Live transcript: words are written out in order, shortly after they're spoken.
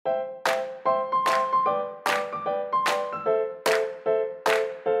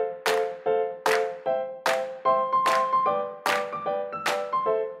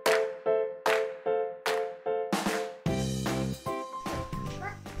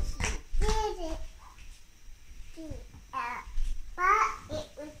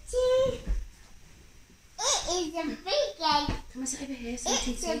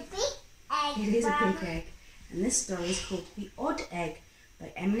sweetie? It's a big egg. It is a big egg. And this story is called The Odd Egg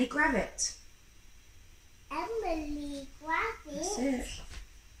by Emily Gravett. Emily Gravett. That's it.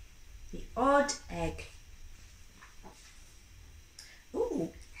 The Odd Egg. Ooh,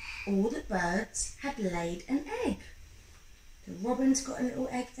 all the birds had laid an egg. The robin's got a little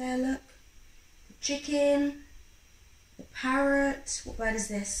egg there, look. The chicken, the parrot. What bird is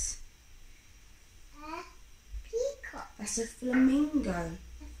this? A peacock. That's a flamingo.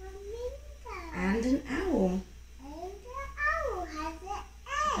 A flamingo. And an owl. And the owl has an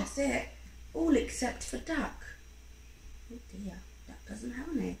egg. That's it. All except for duck. Oh dear, duck doesn't have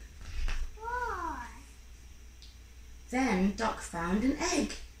an egg. Why? Then duck found an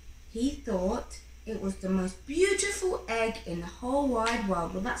egg. He thought it was the most beautiful egg in the whole wide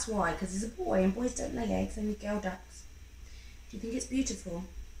world. Well, that's why, because he's a boy and boys don't lay eggs, only girl ducks. Do you think it's beautiful?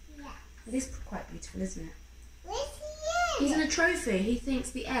 Yeah. It is quite beautiful, isn't it? Where's he in? He's in a trophy. He thinks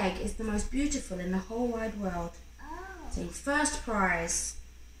the egg is the most beautiful in the whole wide world. Oh. So first prize.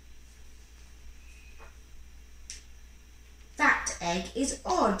 That egg is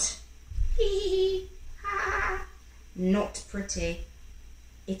odd. Hee hee hee. Ha. Not pretty.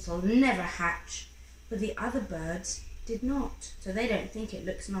 It'll never hatch. But the other birds did not. So they don't think it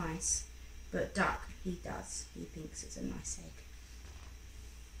looks nice. But duck, he does. He thinks it's a nice egg.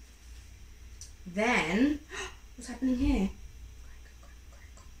 Then, what's happening here?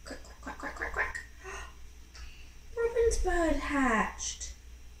 Quack, quack, quack, quack, quack, quack. Robin's bird hatched.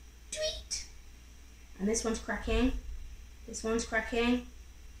 Tweet. And this one's cracking. This one's cracking.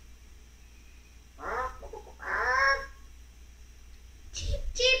 Cheep,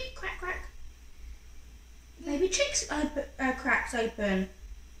 cheep, crack, crack. Baby chick's cracks open.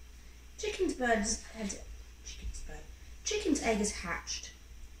 Chicken's egg is hatched.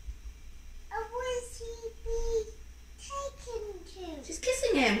 Where's he be taken to? She's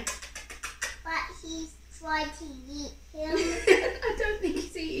kissing him. But he's trying to eat him. I don't think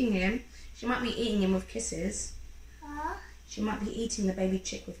he's eating him. She might be eating him with kisses. Huh? She might be eating the baby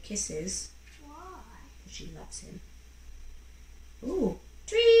chick with kisses. Why? Because she loves him. Ooh,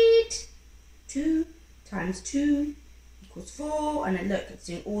 treat! 2 times 2 equals 4. And then look, it's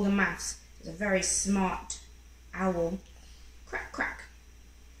doing all the maths. It's a very smart owl. Crack, crack.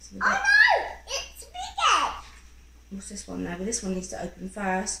 So Oh no! It's a big egg! what's this one though? Well, this one needs to open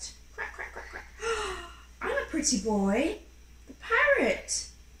first. Crack, crack, crack, crack. I'm a pretty boy. The parrot.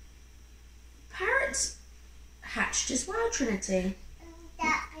 Parrot's hatched as well, Trinity. And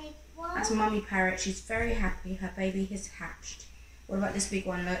that big one. That's Mummy Parrot. She's very happy. Her baby has hatched. What about this big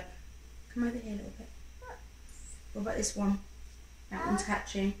one? Look. Come over here a little bit. What about this one? That one's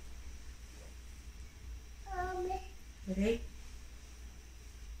hatching. Ready?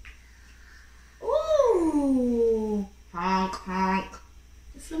 Ooh! Honk, honk.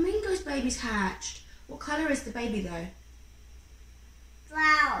 The flamingo's baby's hatched. What colour is the baby though?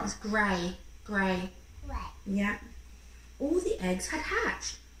 Brown. It's grey. Grey. Red. Yeah. All the eggs had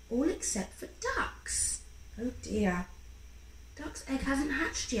hatched. All except for ducks. Oh dear. Duck's egg hasn't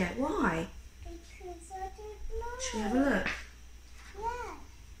hatched yet. Why? Because I don't know. Should we have a look? Yeah.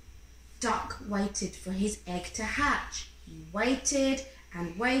 Duck waited for his egg to hatch. He waited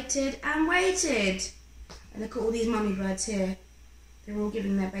and waited and waited. And look at all these mummy birds here. They're all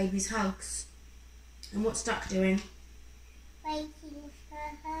giving their babies hugs. And what's Duck doing? Waiting for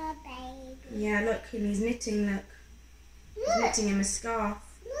her baby. Yeah, look, and he's knitting, look. He's knitting him a scarf.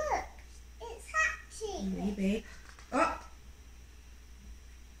 Look, it's hatching. Maybe. Up.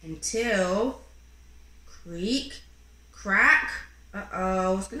 Until, creak, crack.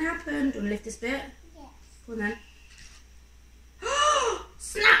 Uh-oh, what's going to happen? Do you want to lift this bit? Yes. Go on then.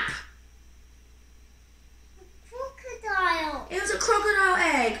 Snap! A crocodile. It was a crocodile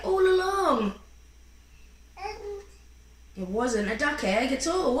egg all along. And It wasn't a duck egg at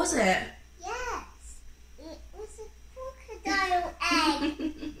all, was it? yes, it was a crocodile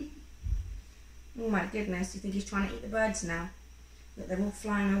egg. Oh my goodness, you think he's trying to eat the birds now? Look, they're all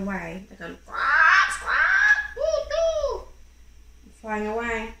flying away. They're going, squawk, squawk, woo, woo. Flying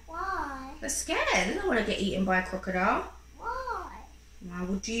away. Why? They're scared. They don't want to get eaten by a crocodile. Why? Why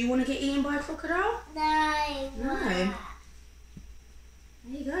would you want to get eaten by a crocodile? No. No.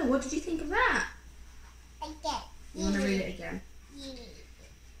 There you go. What did you think of that? Again. You want to read it again? Yes.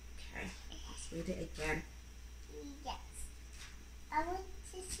 Okay, let's read it again. Yes. I want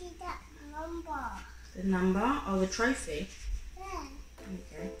to see that number. The number or the trophy? Yeah.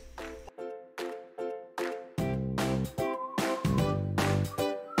 Okay.